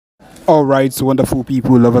All right, so wonderful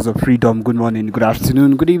people, lovers of freedom. Good morning, good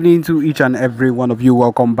afternoon, good evening to each and every one of you.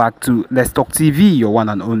 Welcome back to Let's Talk TV, your one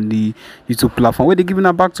and only YouTube platform where they're giving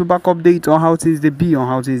a back-to-back update on how things they be, on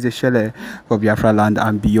how things they share for Biafraland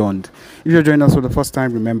and beyond. If you're joining us for the first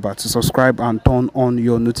time, remember to subscribe and turn on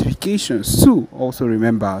your notifications. So also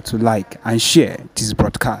remember to like and share this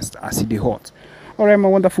broadcast as it is hot. All right, my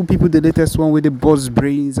wonderful people, the latest one with the buzz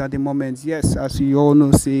brains at the moment. Yes, as you all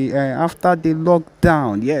know, say after the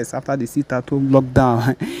lockdown, yes, after the sit-at-home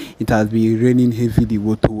lockdown, it has been raining heavily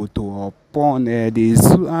woto upon the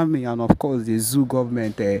zoo army and of course the zoo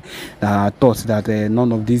government that thought that none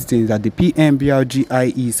of these things that the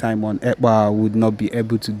PMBRGIE Simon Ekpa would not be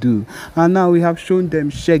able to do. And now we have shown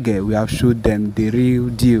them shege, we have showed them the real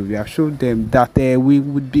deal, we have showed them that we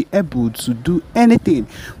would be able to do anything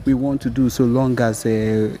we want to do so long as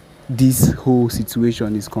this whole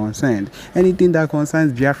situation is concerned. Anything that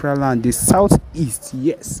concerns Biafraland, the southeast,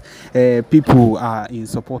 yes, people are in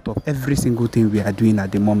support of every single thing we are doing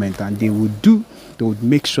at the moment, and they would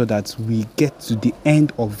make sure that we get to the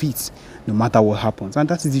end of it no matter what happens. And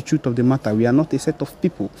that is the truth of the matter. We are not a set of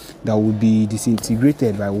people that will be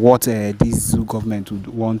disintegrated by what this zoo government would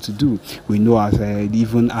want to do. We know as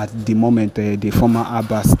even at the moment the former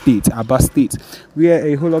Abba state where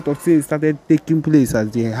a whole lot of things started taking place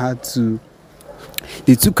as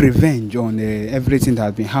they took revenge on everything that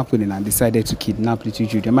has been happening and decided to kidnap little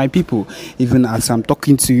children. My people, even as I'm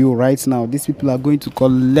talking to you right now, these people are going to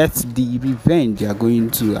collect the revenge. They are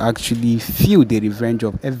going to actually feel the revenge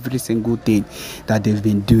of every single thing that they've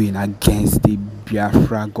been doing against the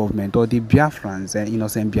Biafra government or the Biafrans.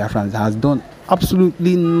 Innocent Biafrans has done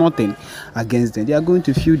absolutely nothing against them. They are going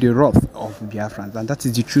to feel the wrath of Biafrans, and that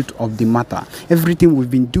is the truth of the matter. Everything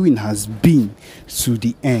we've been doing has been to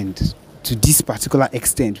the end, to this particular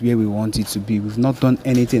extent where we want it to be. We've not done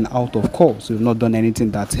anything out of course. We've not done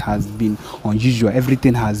anything that has been unusual.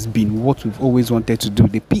 Everything has been what we've always wanted to do.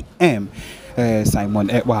 The PM Simon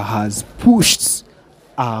Ekpa has pushed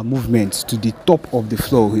our movement to the top of the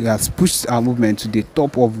floor. He has pushed our movement to the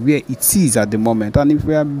top of where it is at the moment. And if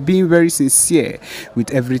we are being very sincere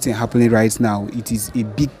with everything happening right now, it is a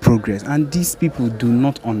big progress. And these people do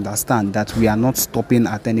not understand that we are not stopping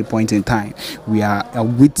at any point in time. We are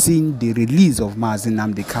awaiting the release of Mazi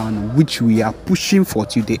Nnamdi Kanu, which we are pushing for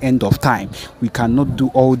till the end of time. We cannot do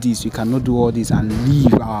all this. We cannot do all this and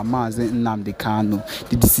leave our Mazi Nnamdi Kanu.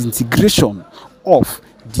 The disintegration of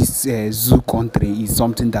this zoo country is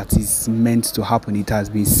something that is meant to happen. It has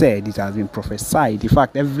been said, it has been prophesied. In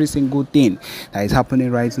fact, every single thing that is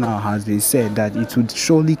happening right now has been said that it would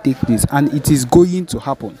surely take place, and it is going to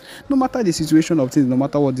happen. No matter the situation of things, no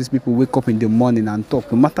matter what these people wake up in the morning and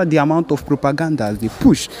talk, no matter the amount of propaganda they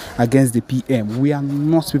push against the PM, we are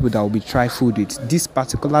not people that will be trifled with. This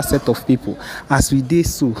particular set of people, as we did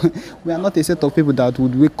so, we are not a set of people that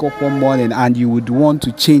would wake up one morning and you would want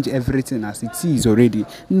to change everything as it is already.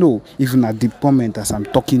 No, even at the moment as I'm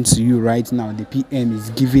talking to you right now, the PM is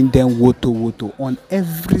giving them woto on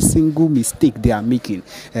every single mistake they are making.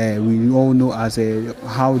 We all know as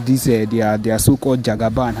how this their so-called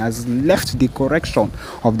Jagaban has left the correction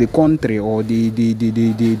of the country or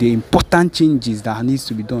the important changes that needs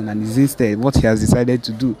to be done, and is instead what he has decided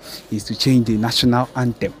to do is to change the national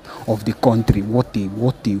anthem of the country. What will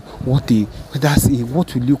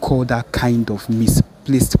you call that kind of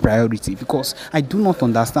misplaced priority? Because I do not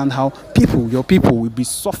understand how your people will be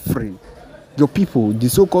suffering. Your people, the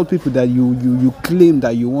so-called people that you claim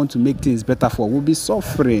that you want to make things better for, will be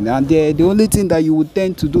suffering, and the only thing that you would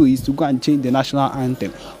tend to do is to go and change the national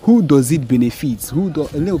anthem. Who does it benefit? Who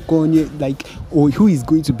is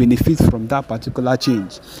going to benefit from that particular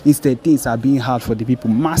change? Instead, things are being hard for the people.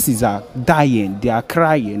 Masses are dying, they are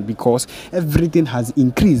crying because everything has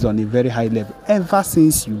increased on a very high level ever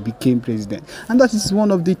since you became president. And that is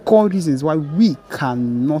one of the core reasons why we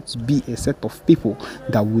cannot be a set of people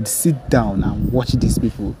that would sit down and watch these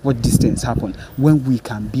things happen when we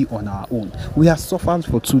can be on our own. We have suffered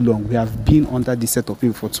for too long. We have been under this set of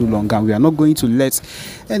people for too long, and we are not going to let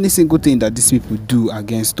any single thing that these people do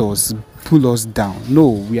against us pull us down. No,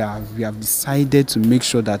 we have decided to make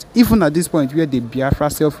sure that even at this point where the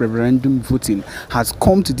Biafra self-referendum voting has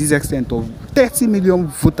come to this extent of 30 million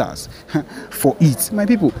voters for it, my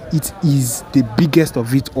people, it is the biggest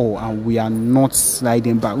of it all, and we are not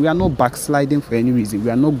sliding back. We are not backsliding for any reason.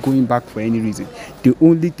 We are not going back for any reason. The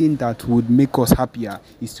only thing that would make us happier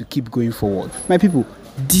is to keep going forward. My people,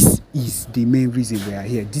 This is the main reason we are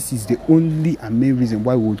here. This is the only and main reason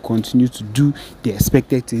why we would continue to do the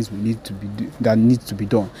expected things we need to be that needs to be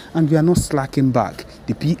done, and we are not slacking back.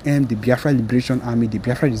 The PM, the Biafra Liberation Army, the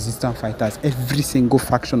Biafra Resistance Fighters, every single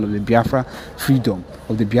faction of the Biafra freedom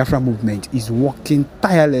of the Biafra movement is working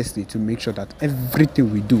tirelessly to make sure that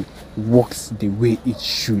everything we do works the way it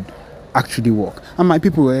should actually work. And my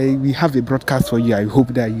people, we have a broadcast for you. I hope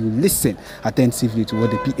that you listen attentively to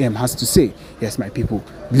what the PM has to say. Yes, my people,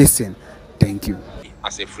 listen. Thank you.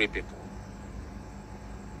 As a free people,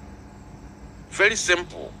 very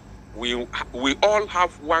simple. We all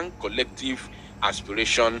have one collective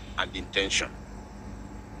aspiration and intention,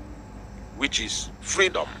 which is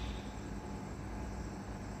freedom.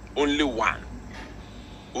 Only one.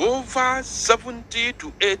 Over 70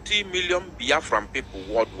 to 80 million Biafran people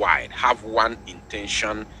worldwide have one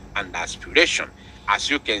intention and aspiration, as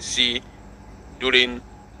you can see during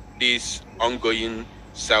this ongoing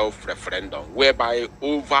self-referendum, whereby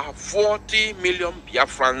over 40 million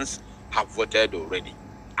Biafrans have voted already,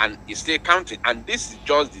 and it's still counting. And this is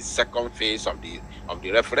just the second phase of the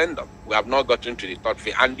referendum. We have not gotten to the third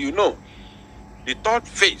phase, and you know, the third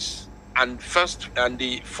phase and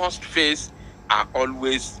the first phase are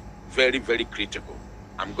always very, very critical.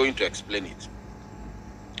 I'm going to explain it.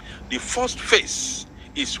 The first phase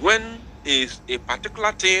is when a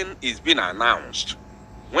particular thing is being announced.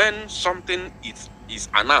 When something is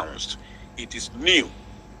announced, it is new.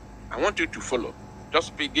 I want you to follow.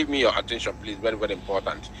 Just give me your attention, please. Very, very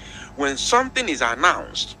important. When something is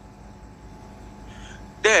announced,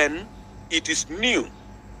 then it is new.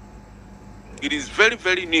 It is very,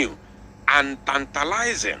 very new and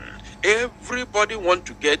tantalizing. Everybody wants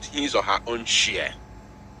to get his or her own share,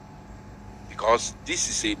 because this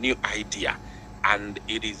is a new idea and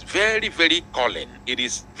it is very, very calling. It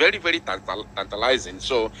is very, very tantalizing.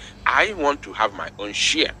 So I want to have my own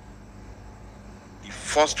share. The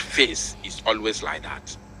first phase is always like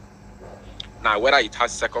that. Now, whether it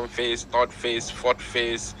has second phase, third phase, fourth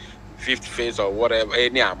phase, fifth phase, or whatever,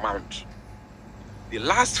 any amount, the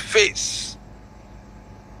last phase,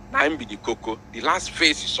 nine be the cocoa. The last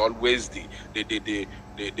phase is always the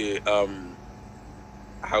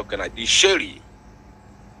sherry.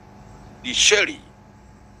 The sherry.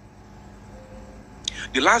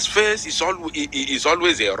 The last phase is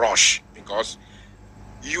always a rush, because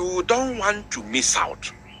you don't want to miss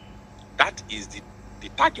out. That is the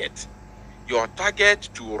target. Your target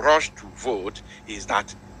to rush to vote is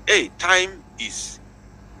that time is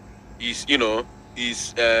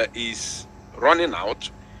running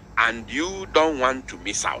out, and you don't want to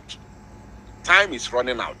miss out. Time is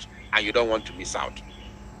running out and you don't want to miss out.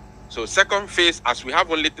 So second phase, as we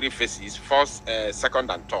have only three phases, first,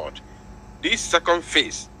 second, and third. This second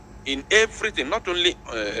phase, in everything, not only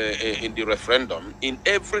in the referendum, in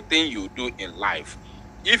everything you do in life,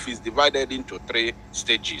 if it's divided into three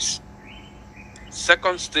stages,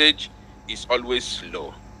 second stage is always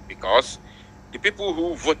slow, because the people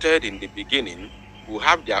who voted in the beginning will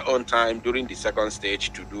have their own time during the second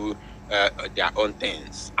stage to do their own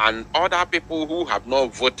things, and other people who have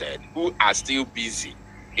not voted, who are still busy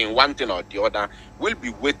in one thing or the other, will be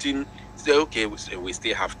waiting. Say, okay, we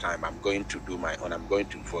still have time. I'm going to do my own. I'm going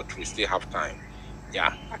to vote. We still have time.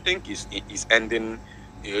 Yeah, I think it's ending.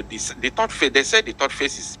 The third phase. They said the third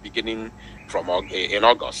phase is beginning from in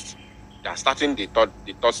August. They are starting the third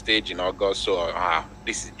stage in August. So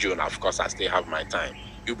this is June. Of course, I still have my time.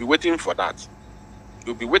 You'll be waiting for that.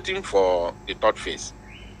 You'll be waiting for the third phase,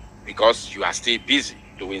 because you are still busy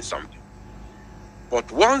doing something.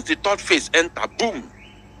 But once the third phase enter, boom,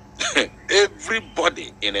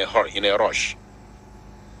 everybody in a hurry, in a rush.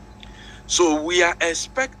 So we are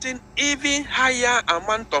expecting even higher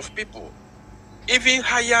amount of people, even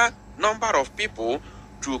higher number of people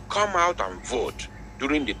to come out and vote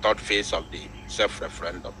during the third phase of the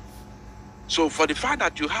self-referendum. So for the fact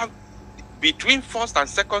that you have between first and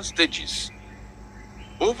second stages,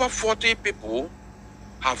 over 40 people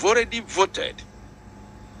have already voted.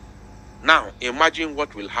 Now, imagine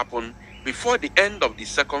what will happen before the end of the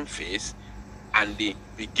second phase and the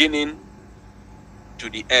beginning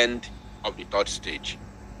to the end of the third stage.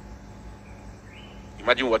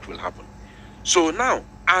 Imagine what will happen. So now,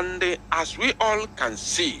 and as we all can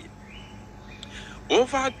see,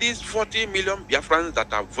 over these 40 million Biafrans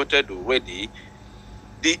that have voted already,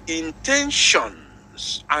 the intentions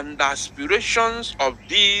and aspirations of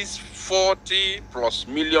these 40 plus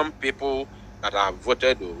million people that have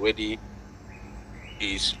voted already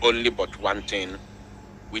is only but one thing,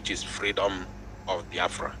 which is freedom of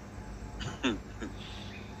Biafra.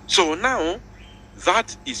 So now,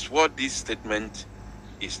 that is what this statement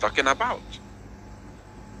is talking about.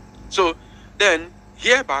 So then,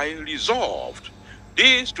 hereby resolved,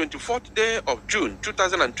 this 24th day of June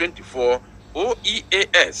 2024,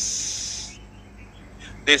 OEAS,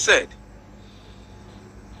 they said,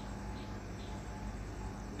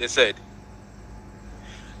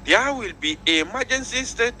 there will be an emergency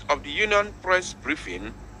State of the Union press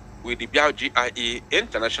briefing with the BIAE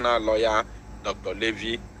international lawyer, Dr.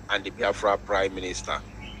 Levy, and the Biafra Prime Minister.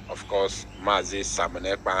 Of course, Mazi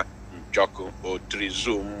Ekpa Njoku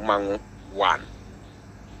Otrizum Mangu 1.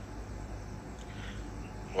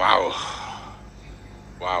 Wow.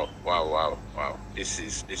 Wow, wow, wow, wow. This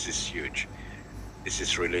is huge. This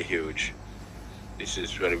is really huge. This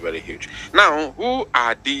is very, very huge. Now, who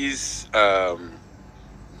are these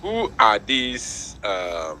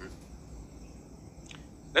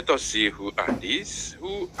let us see who are these.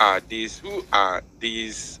 Who are these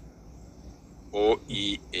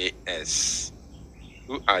OEAS?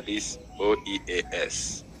 Who are these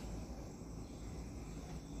OEAS?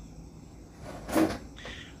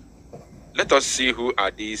 Let us see who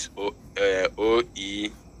are these OEAS.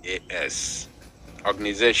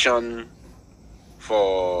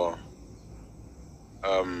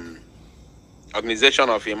 Organization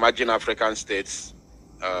of Emerging African States,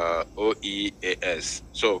 OEAS.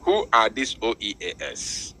 So who are these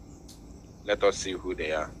OEAS? Let us see who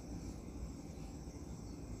they are.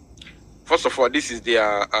 First of all, this is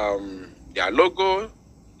their logo.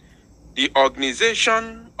 The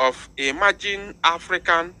Organization of Emerging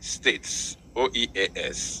African States,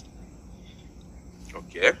 OEAS.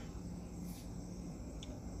 Okay.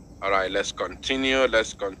 All right, let's continue.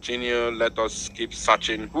 Let us keep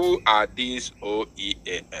searching. Who are these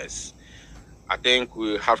OEAS? I think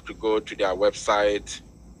we have to go to their website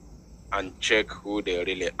and check who they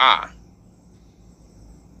really are.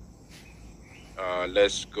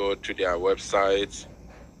 Let's go to their website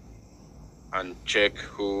and check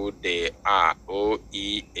who they are.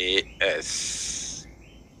 OEAS.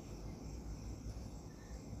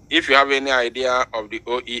 If you have any idea of the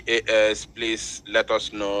OEAS, please let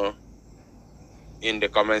us know in the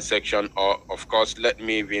comment section, or of course let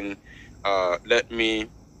me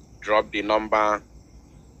drop the number.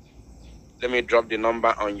 Let me drop the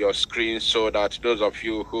number on your screen so that those of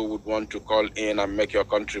you who would want to call in and make your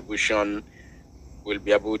contribution will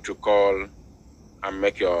be able to call and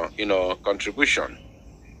make your contribution.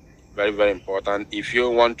 Very, very important. If you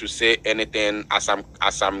want to say anything as I'm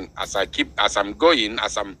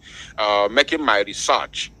making my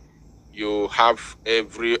research, you have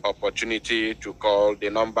every opportunity to call. The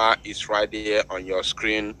number is right there on your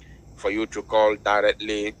screen for you to call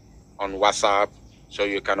directly on WhatsApp, so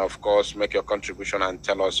you can of course make your contribution and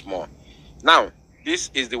tell us more. Now,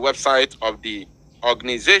 this is the website of the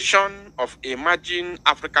Organization of Emerging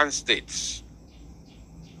African States.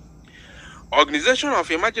 Organization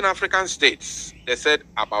of Emerging African States, they said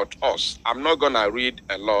about us. I'm not gonna read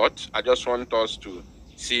a lot. I just want us to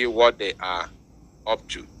see what they are up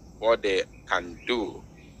to, what they can do,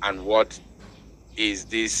 and what is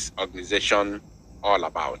this organization all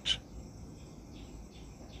about.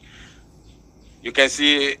 You can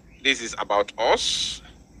see this is about us.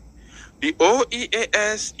 The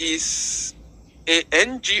OEAS is a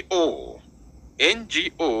NGO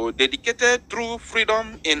dedicated to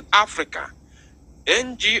freedom in Africa.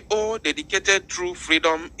 NGO dedicated to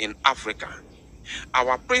freedom in Africa.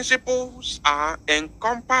 Our principles are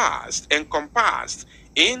encompassed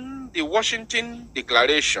in the Washington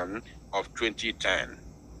Declaration of 2010.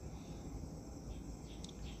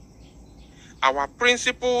 Our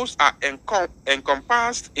principles are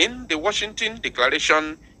encompassed in the Washington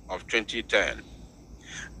Declaration of 2010.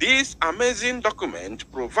 This amazing document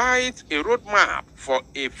provides a roadmap for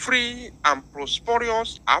a free and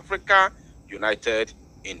prosperous Africa united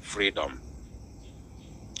in freedom.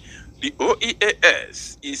 The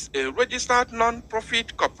OEAS is a registered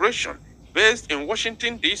non-profit corporation based in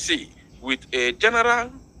Washington, D.C., with a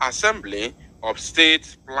General Assembly of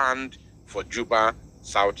States planned for Juba,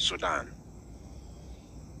 South Sudan.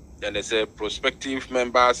 Then they say prospective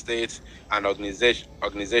member states and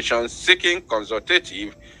organizations seeking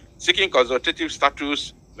consultative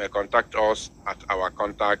status may contact us at our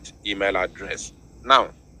contact email address.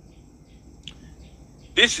 Now,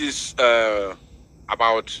 this is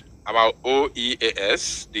about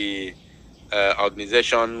OEAS, the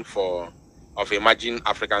Organization of Emerging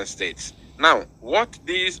African States. Now, what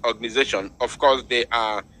these organizations, of course, they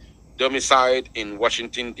are domiciled in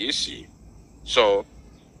Washington, D.C. So,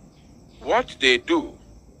 what they do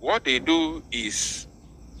is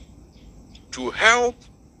to help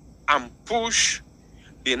and push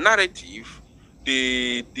the narrative,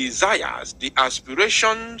 the desires, the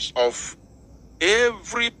aspirations of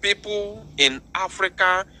every people in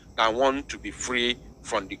Africa that want to be free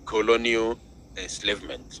from the colonial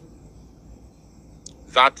enslavement.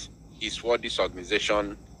 That is what this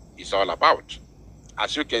organization is all about.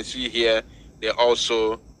 As you can see here, they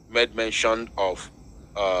also made mention of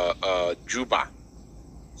Juba,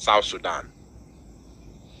 South Sudan.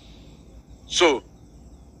 So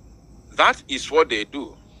that is what they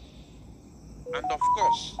do. And of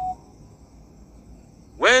course,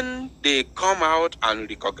 when they come out and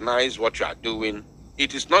recognize what you are doing,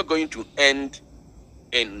 it is not going to end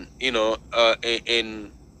in,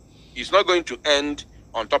 it's not going to end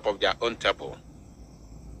on top of their own table.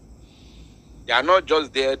 They are not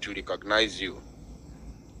just there to recognize you.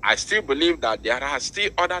 I still believe that there are still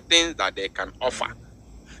other things that they can offer.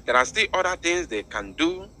 There are still other things they can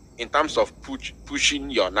do in terms of pushing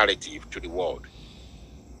your narrative to the world.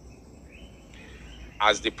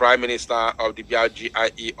 As the Prime Minister of the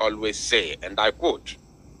BRGIE always say, and I quote,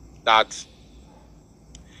 that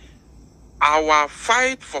our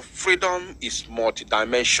fight for freedom is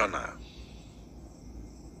multidimensional.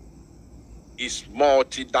 Is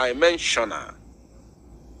multidimensional.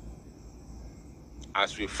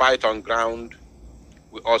 As we fight on ground,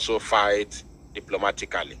 we also fight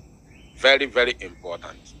diplomatically. Very, very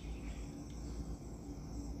important.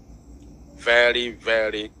 Very,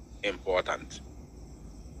 very important.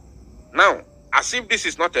 Now, as if this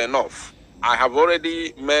is not enough, I have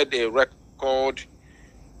already made a record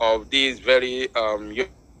of these very, of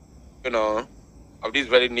these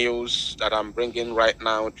very news that I'm bringing right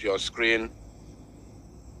now to your screen.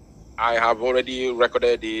 I have already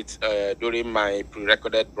recorded it during my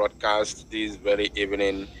pre-recorded broadcast this very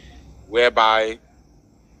evening, whereby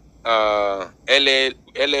LA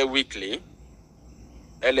Weekly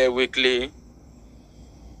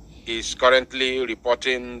is currently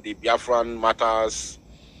reporting the Biafran matters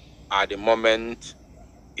at the moment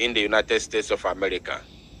in the United States of America.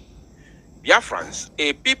 Biafrans,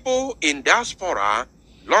 a people in diaspora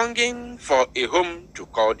longing for a home to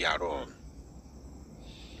call their own.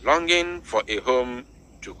 Longing for a home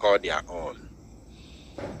to call their own.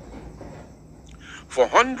 For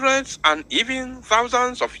hundreds and even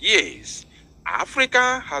thousands of years,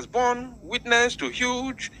 Africa has borne witness to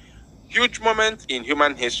huge moments in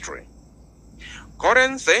human history.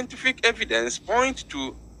 Current scientific evidence points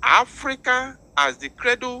to Africa as the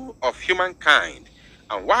cradle of humankind,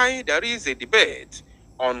 and why there is a debate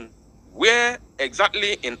on where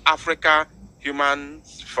exactly in Africa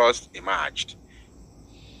humans first emerged.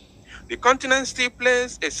 The continent still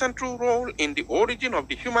plays a central role in the origin of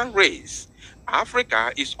the human race.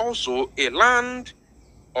 Africa is also a land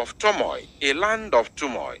of turmoil,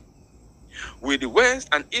 with the West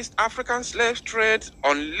and East African slave trade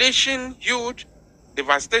unleashing huge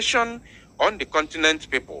devastation on the continent's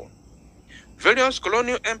people. Various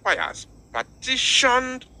colonial empires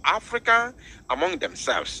partitioned Africa among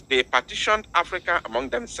themselves. They partitioned Africa among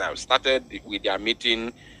themselves, started with their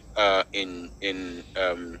meeting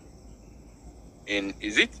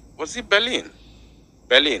was it Berlin?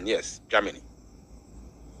 Berlin, yes, Germany.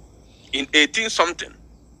 In 18-something,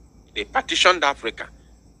 they partitioned Africa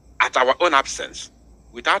at our own absence,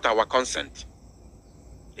 without our consent.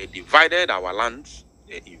 They divided our lands,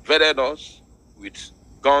 they invaded us with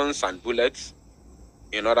guns and bullets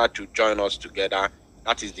in order to join us together.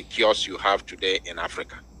 That is the chaos you have today in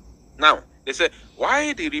Africa. Now, they say,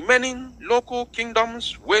 why the remaining local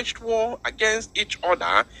kingdoms waged war against each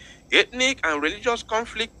other, ethnic and religious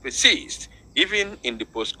conflict persists even in the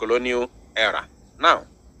post-colonial era. Now,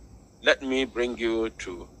 let me bring you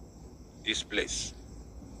to this place.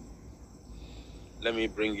 Let me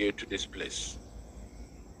bring you to this place.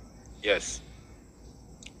 Yes.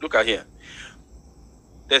 Look at here.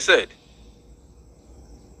 They said,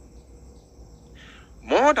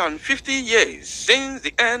 more than 50 years since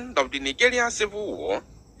the end of the Nigerian Civil War,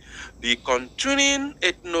 the continuing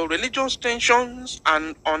ethno-religious tensions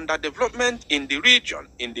and underdevelopment in the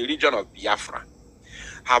region of Biafra,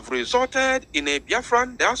 have resulted in a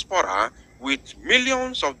Biafran diaspora with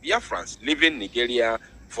millions of Biafrans leaving Nigeria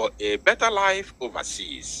for a better life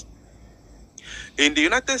overseas. In the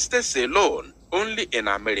United States alone, only in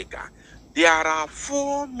America, there are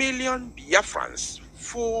 4 million Biafrans.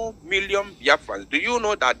 4 million Biafrans. Do you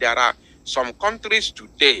know that there are some countries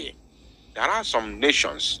today, there are some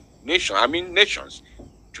nations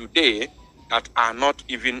today that are not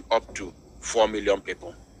even up to 4 million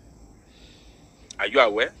people? Are you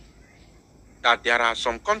aware that there are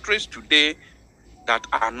some countries today that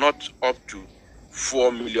are not up to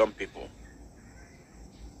 4 million people?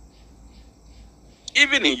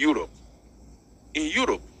 Even in Europe,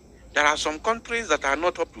 There are some countries that are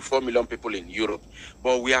not up to 4 million people in Europe,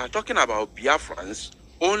 but we are talking about Biafrans,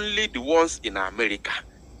 only the ones in America,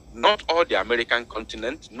 not all the American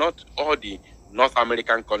continent, not all the North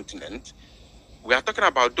American continent. We are talking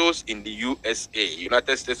about those in the USA,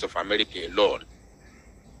 United States of America alone.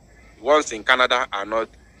 The ones in Canada are not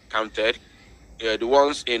counted. The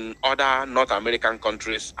ones in other North American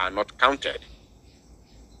countries are not counted.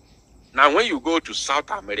 Now, when you go to South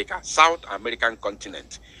American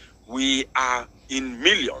continent, we are in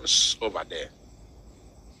millions over there.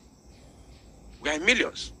 We are in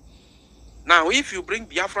millions. Now, if you bring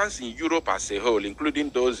Biafrans in Europe as a whole, including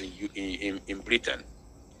those in Britain,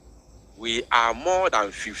 we are more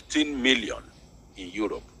than 15 million in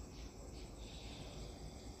Europe.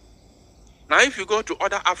 Now, if you go to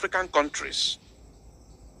other African countries,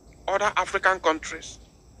 all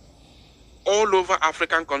over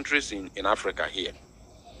African countries in Africa here,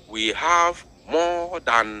 we have more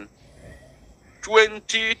than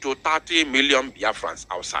 20 to 30 million Biafrans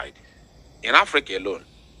outside, in Africa alone.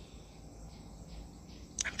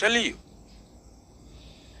 I'm telling you.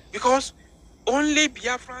 Because only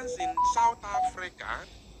Biafrans in South Africa,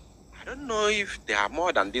 I don't know if there are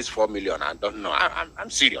more than this 4 million. I don't know. I'm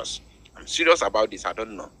serious. I'm serious about this. I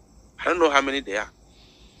don't know. I don't know how many there are.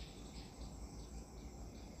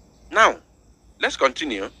 Now, let's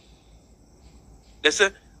continue. They say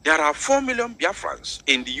there are 4 million Biafrans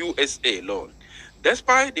in the USA alone,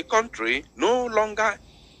 despite the country no longer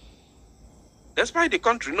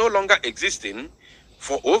existing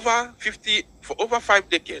for over 5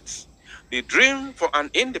 decades. The dream for an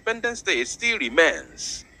independent state still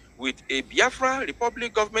remains, with a Biafra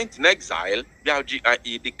Republic government in exile,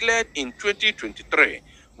 BRGIE, declared in 2023,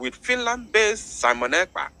 with Finland-based Simon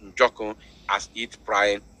Ekpa Njoko as its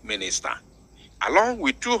prime minister, along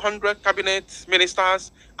with 200 cabinet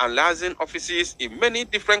ministers and liaison offices in many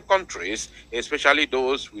different countries, especially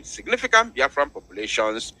those with significant Biafran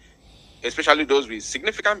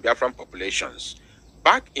populations.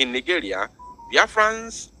 Back in Nigeria,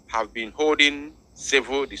 Biafrans have been holding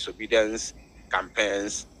civil disobedience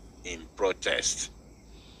campaigns in protest.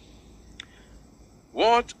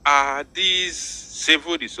 What are these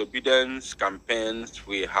civil disobedience campaigns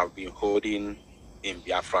we have been holding in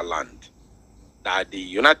Biafraland that the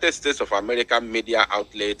United States of America media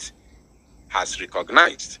outlet has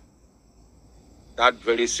recognized? That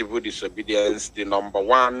very civil disobedience, the number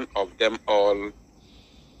one of them all,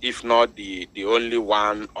 if not the only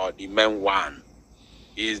one or the main one,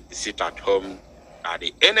 is the sit at home that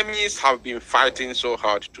the enemies have been fighting so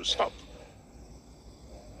hard to stop.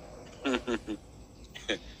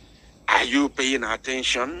 Are you paying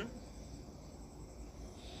attention?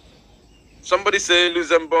 Somebody say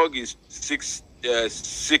Luxembourg is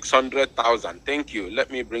 600,000. Thank you.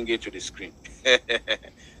 Let me bring it to the screen.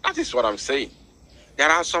 That is what I'm saying. There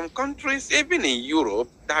are some countries, even in Europe,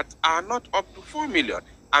 that are not up to 4 million.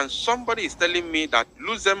 And somebody is telling me that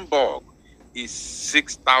Luxembourg is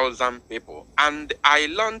 6,000 people. And I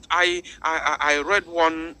learned, I read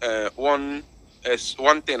one thing.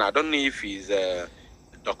 I don't know if it's a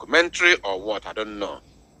documentary or what. I don't know.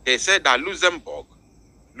 They said that Luxembourg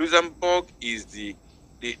is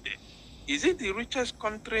is it the richest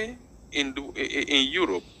country in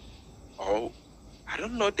Europe? Or I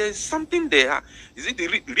don't know. There's something there. Is it the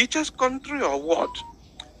richest country or what?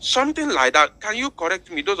 Something like that. Can you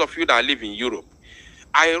correct me, those of you that live in Europe?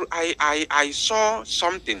 I saw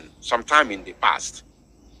something sometime in the past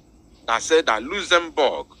that said that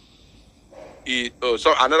Luxembourg is,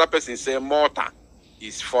 so another person say Malta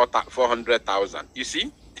is 400,000. You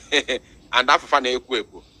see? And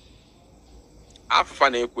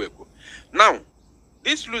now,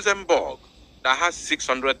 this Luxembourg that has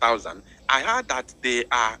 600,000, I heard that they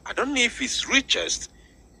are, I don't know if it's richest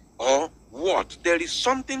or what. There is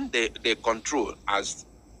something they control as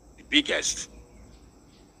the biggest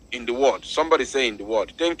in the world. Somebody say in the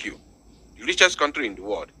world. Thank you. The richest country in the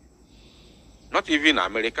world. Not even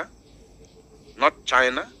America, not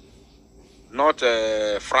China, not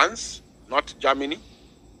France, not Germany,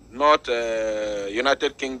 not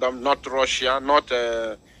United Kingdom, not Russia, not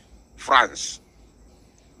France,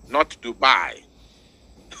 not Dubai.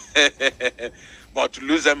 But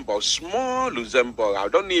Luxembourg, small Luxembourg, I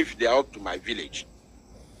don't know if they are up to my village.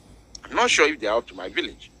 I'm not sure if they are up to my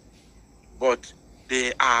village. But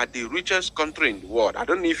they are the richest country in the world. I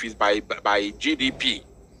don't know if it's by GDP.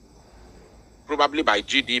 Probably by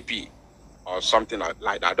GDP or something like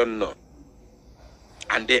that. I don't know.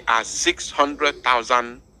 And they are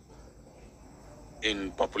 600,000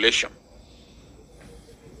 in population.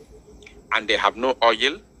 And they have no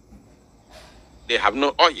oil. They have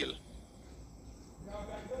no oil.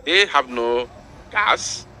 They have no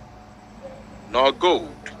gas, nor gold.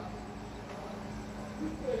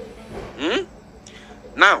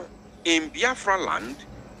 Now, in Biafraland,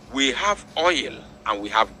 we have oil and we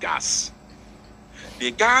have gas.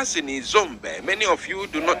 The gas in Izombe, many of you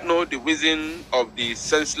do not know the reason of the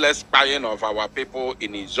senseless buying of our people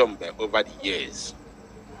in Izombe over the years.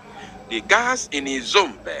 The gas in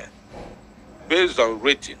Izombe, based on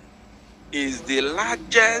rating, is the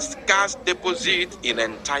largest gas deposit in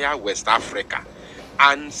entire West Africa.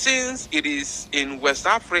 And since it is in West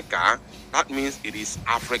Africa, that means it is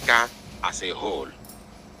Africa as a whole.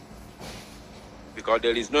 Because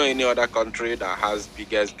there is no any other country that has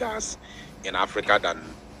biggest gas in Africa than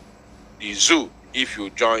the zoo. If you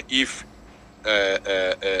join, if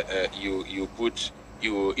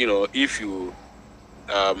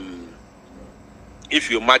if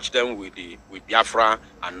you match them with Biafra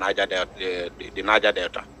and Niger Delta, the Niger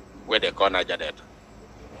Delta, where they call Niger Delta.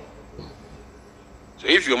 So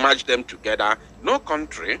if you match them together, no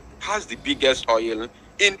country has the biggest oil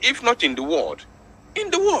if not in the world. In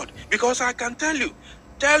the world, because I can tell you,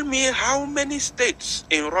 tell me how many states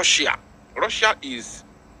in Russia. Russia is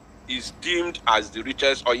deemed as the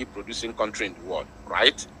richest oil producing country in the world,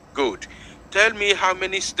 right? Good. Tell me how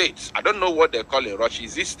many states. I don't know what they call in Russia.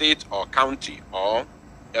 Is it state or county or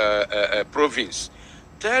province?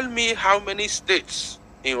 Tell me how many states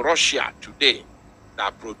in Russia today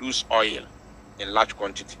that produce oil in large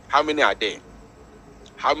quantity. How many are there?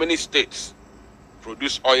 How many states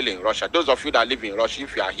produce oil in Russia? Those of you that live in Russia,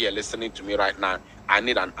 if you are here listening to me right now, I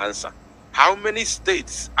need an answer. How many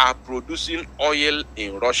states are producing oil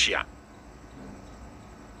in Russia?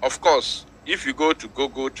 Of course, if you go to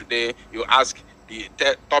Google today, you ask the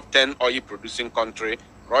top 10 oil producing country,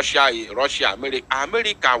 Russia, America.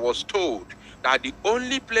 America was told that the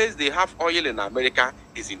only place they have oil in America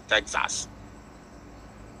is in Texas.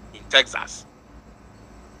 In Texas.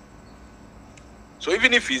 So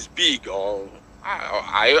even if it's big, or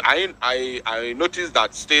I noticed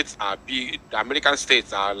that states are big, the American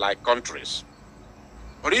states are like countries.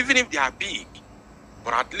 But even if they are big,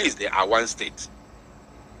 but at least they are one state.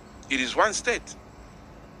 It is one state.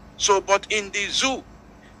 So, but in the zoo,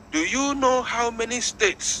 do you know how many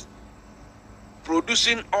states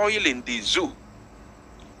producing oil in the zoo?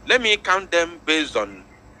 Let me count them based on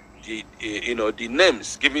the the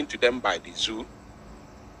names given to them by the zoo.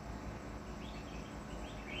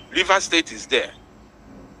 River State is there.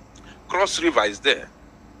 Cross River is there.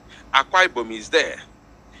 Akwa Ibom is there.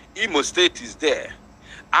 Imo State is there.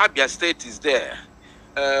 Abia State is there.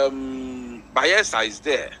 Bayelsa is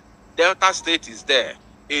there. Delta State is there.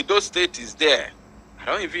 Edo State is there. I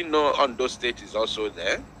don't even know Ondo State is also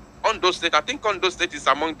there. Ondo State, I think Ondo State is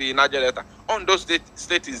among the Niger Delta. Ondo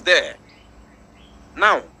State is there.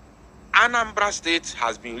 Now, Anambra State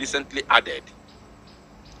has been recently added.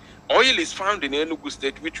 Oil is found in Enugu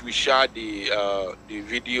State, which we shared the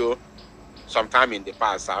video sometime in the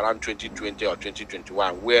past, around 2020 or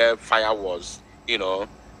 2021, where fire was, I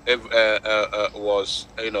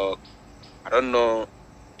don't know,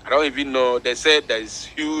 I don't even know. They said there is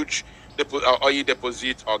huge oil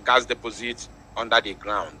deposit or gas deposit under the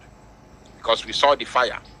ground because we saw the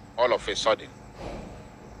fire all of a sudden.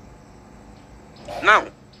 Now,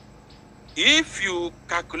 if you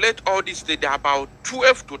calculate all these states, there are about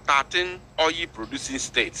 12 to 13 oil producing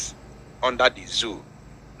states under the zoo.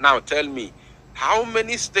 Now tell me, how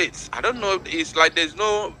many states? I don't know. It's like there's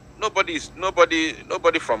nobody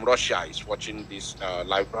from Russia is watching this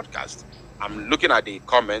live broadcast. I'm looking at the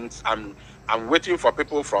comments. I'm waiting for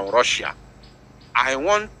people from Russia. I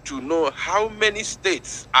want to know how many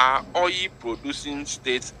states are oil producing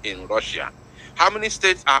states in Russia. How many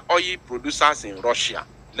states are oil producers in Russia?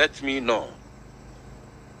 Let me know.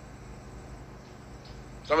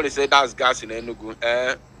 Somebody said that's gas in Enugu.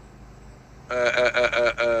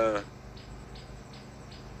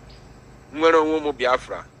 Nwere onwe ụmụ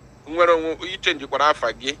Biafra. Nwere onwe ichenji kwara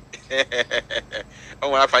afa gị.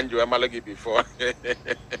 Onwe afa njiwe amala gị before.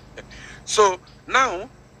 So now,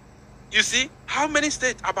 you see, how many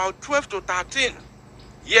states? About 12 to 13.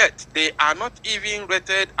 Yet, they are not even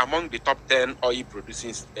rated among the top 10 oil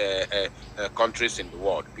producing countries in the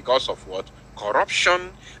world. Because of what?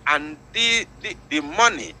 Corruption and the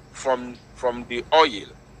money from the oil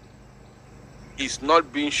is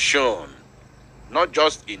not being shown, not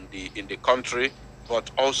just in the country,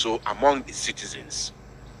 but also among the citizens.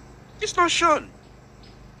 It's not shown.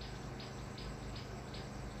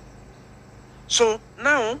 So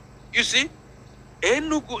now, you see,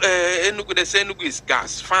 Enugu, they say Enugu is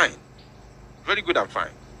gas, fine. Very good and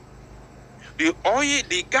fine.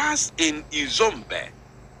 The gas in Izombe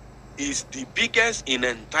is the biggest in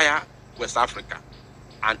entire West Africa.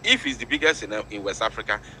 And if it's the biggest in West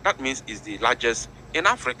Africa, that means it's the largest in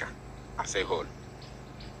Africa as a whole.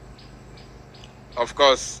 Of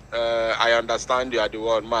course, I understand you are the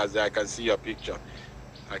one, Mazi. I can see your picture.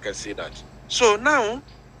 I can see that. So now,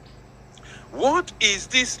 what is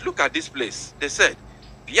this? Look at this place. They said,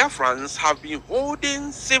 Biafrans have been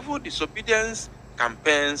holding civil disobedience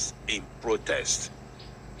campaigns in protest.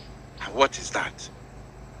 And what is that?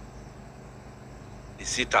 They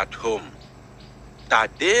sit at home.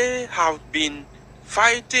 That they have been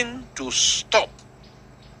fighting to stop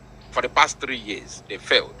for the past 3 years. They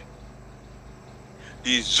failed.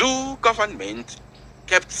 The zoo government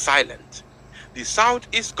kept silent. The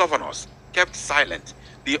Southeast governors kept silent.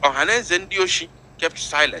 The Ohanes Ndioshi kept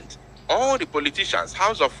silent. All the politicians,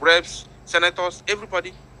 House of Reps, senators,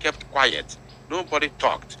 everybody kept quiet. Nobody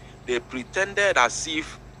talked. They pretended as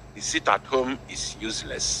if the sit at home is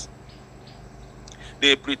useless.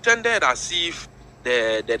 They pretended as if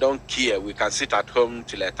they don't care. We can sit at home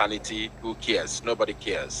till eternity. Who cares? Nobody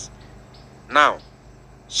cares. Now,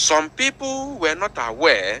 some people were not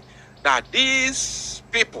aware that these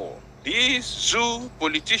people, these zoo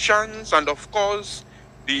politicians, and of course,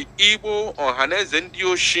 the Igbo, Ohanes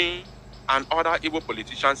Ndioshi, and other Igbo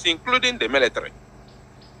politicians, including the military,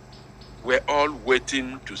 were all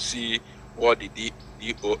waiting to see what the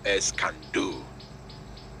DOS can do.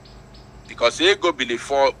 Because ego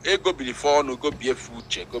before no go be a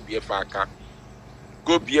future, go be a faka,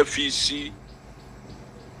 go be a fisi,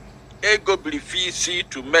 ego befisi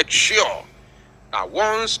to make sure that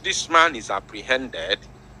once this man is apprehended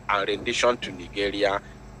and rendition to Nigeria,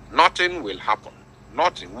 nothing will happen.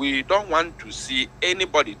 Nothing. We don't want to see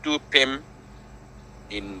anybody do PIM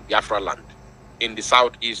in Biafraland, in the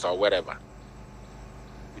southeast or wherever.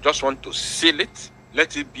 We just want to seal it,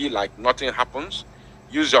 let it be like nothing happens.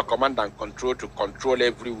 Use your command and control to control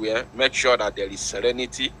everywhere. Make sure that there is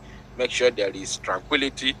serenity. Make sure there is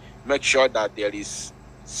tranquility. Make sure that there is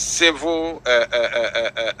civil.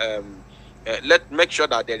 Make sure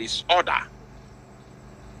that there is order.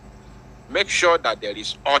 Make sure that there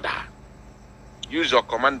is order. Use your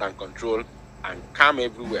command and control and calm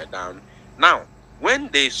everywhere down. Now, when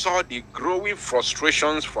they saw the growing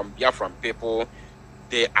frustrations from Biafran people,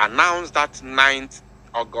 they announced that 9th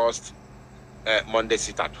August Monday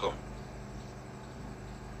sit at home.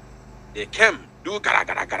 They came, do gara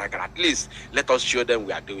gara gara gara. At least let us show them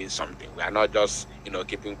we are doing something. We are not just,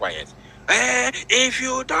 keeping quiet. If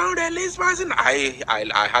you don't release person, I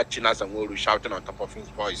heard Chinas and Wolu shouting on top of his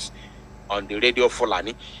voice on the radio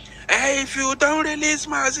Fulani. If you don't release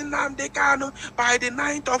Mazin Namdekano by the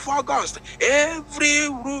 9th of August, every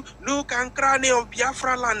nook and cranny of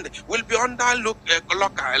Biafraland will be under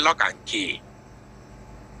lock and key.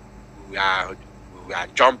 We are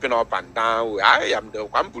jumping up and down. I am the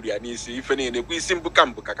Wamburianisi, if any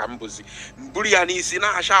Simbukambuka Kambuzi. Burianisi,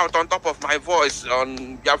 now shout on top of my voice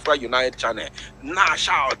on Biafra United channel. Now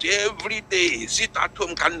shout every day. Sit at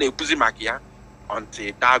home, can they Puzimakia?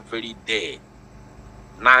 Until that very day,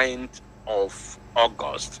 9th of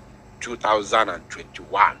August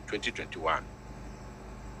 2021.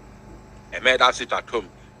 I made us sit at home.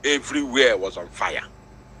 Everywhere was on fire.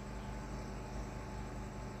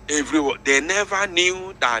 Everywhere. They never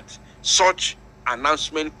knew that such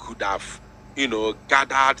announcement could have,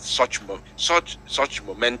 gathered such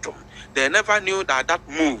momentum. They never knew that that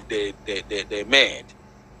move they made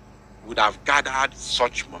would have gathered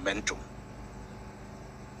such momentum.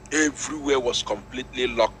 Everywhere was completely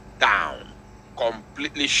locked down,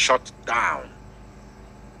 completely shut down,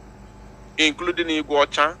 including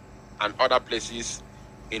Iguacha and other places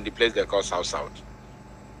in the place they call South.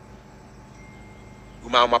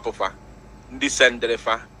 Umapofa,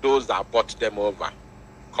 those that bought them over,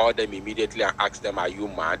 call them immediately and ask them, are you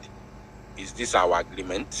mad? Is this our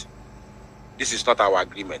agreement? This is not our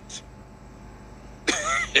agreement.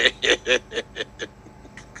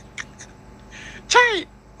 Chai!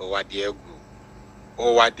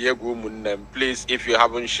 Please, if you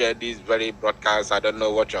haven't shared this very broadcast, I don't know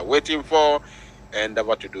what you're waiting for.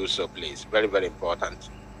 Endeavor to do so, please. Very, very important.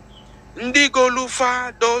 Ndigo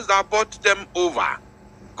Lufa, those that bought them over,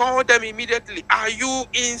 call them immediately. Are you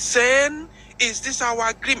insane? Is this our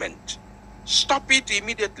agreement? Stop it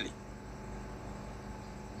immediately.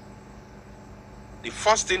 The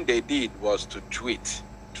first thing they did was to tweet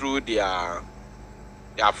through their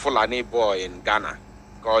Fulani boy in Ghana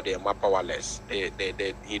called Ekpa Powerless. He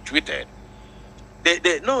tweeted.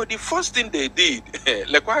 No, the first thing they did,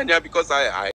 because I